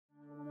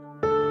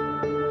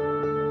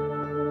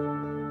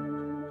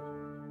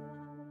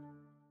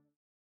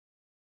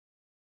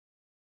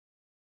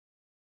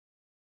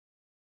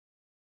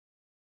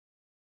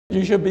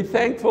You should be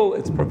thankful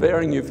it's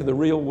preparing you for the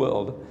real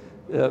world,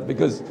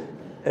 because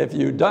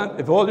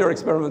if all your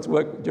experiments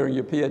work during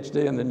your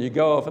PhD and then you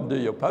go off and do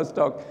your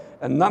postdoc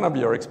and none of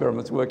your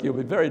experiments work, you'll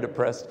be very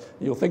depressed.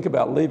 You'll think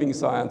about leaving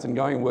science and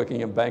going and working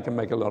in a bank and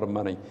make a lot of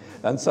money.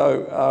 And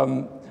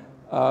so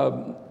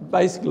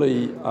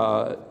basically,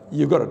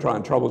 you've got to try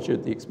and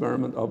troubleshoot the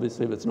experiment,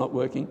 obviously, if it's not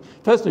working.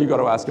 Firstly, you've got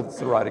to ask if it's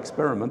the right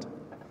experiment.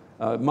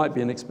 It might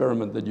be an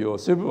experiment that your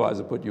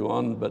supervisor put you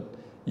on, but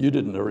you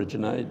didn't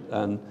originate,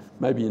 and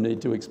maybe you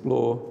need to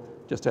explore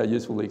just how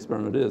useful the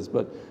experiment is.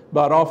 But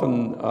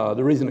often,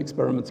 the reason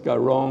experiments go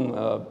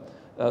wrong,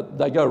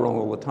 they go wrong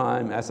all the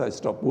time. Assays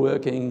stop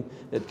working.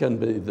 It can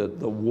be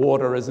that the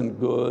water isn't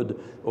good,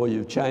 or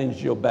you've changed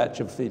your batch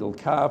of fetal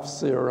calf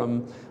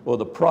serum, or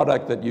the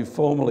product that you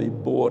formerly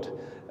bought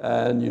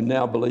and you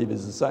now believe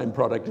is the same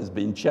product has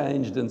been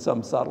changed in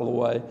some subtle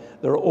way.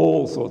 There are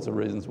all sorts of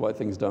reasons why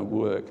things don't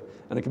work.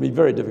 And it can be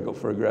very difficult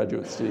for a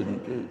graduate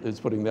student who's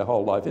putting their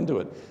whole life into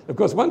it. Of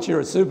course, once you're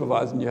a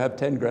supervisor and you have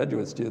 10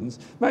 graduate students,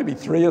 maybe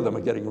 3 of them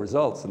are getting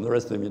results and the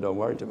rest of them you don't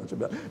worry too much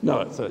about.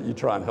 No, so you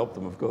try and help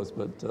them, of course,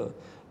 but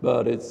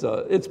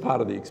it's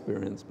part of the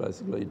experience,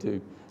 basically,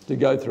 to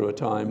go through a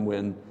time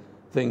when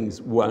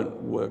things won't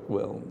work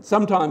well.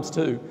 Sometimes,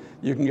 too,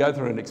 you can go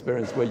through an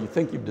experience where you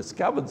think you've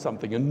discovered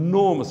something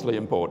enormously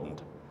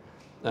important,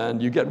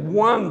 and you get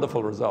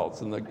wonderful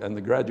results, and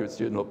the graduate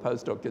student or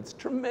postdoc gets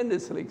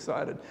tremendously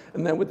excited.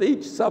 And then with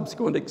each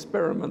subsequent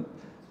experiment,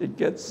 it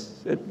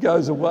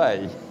goes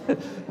away.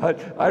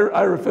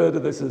 I refer to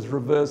this as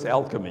reverse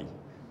alchemy.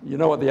 You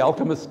know what the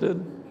alchemists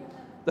did?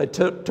 They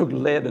took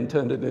lead and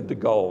turned it into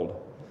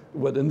gold.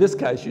 But in this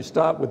case, you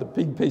start with a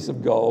big piece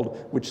of gold,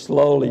 which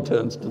slowly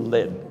turns to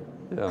lead.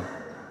 Yeah.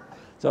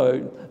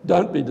 So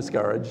don't be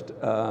discouraged,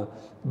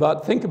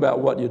 but think about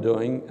what you're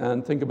doing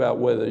and think about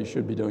whether you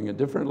should be doing it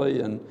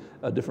differently and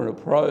a different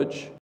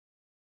approach.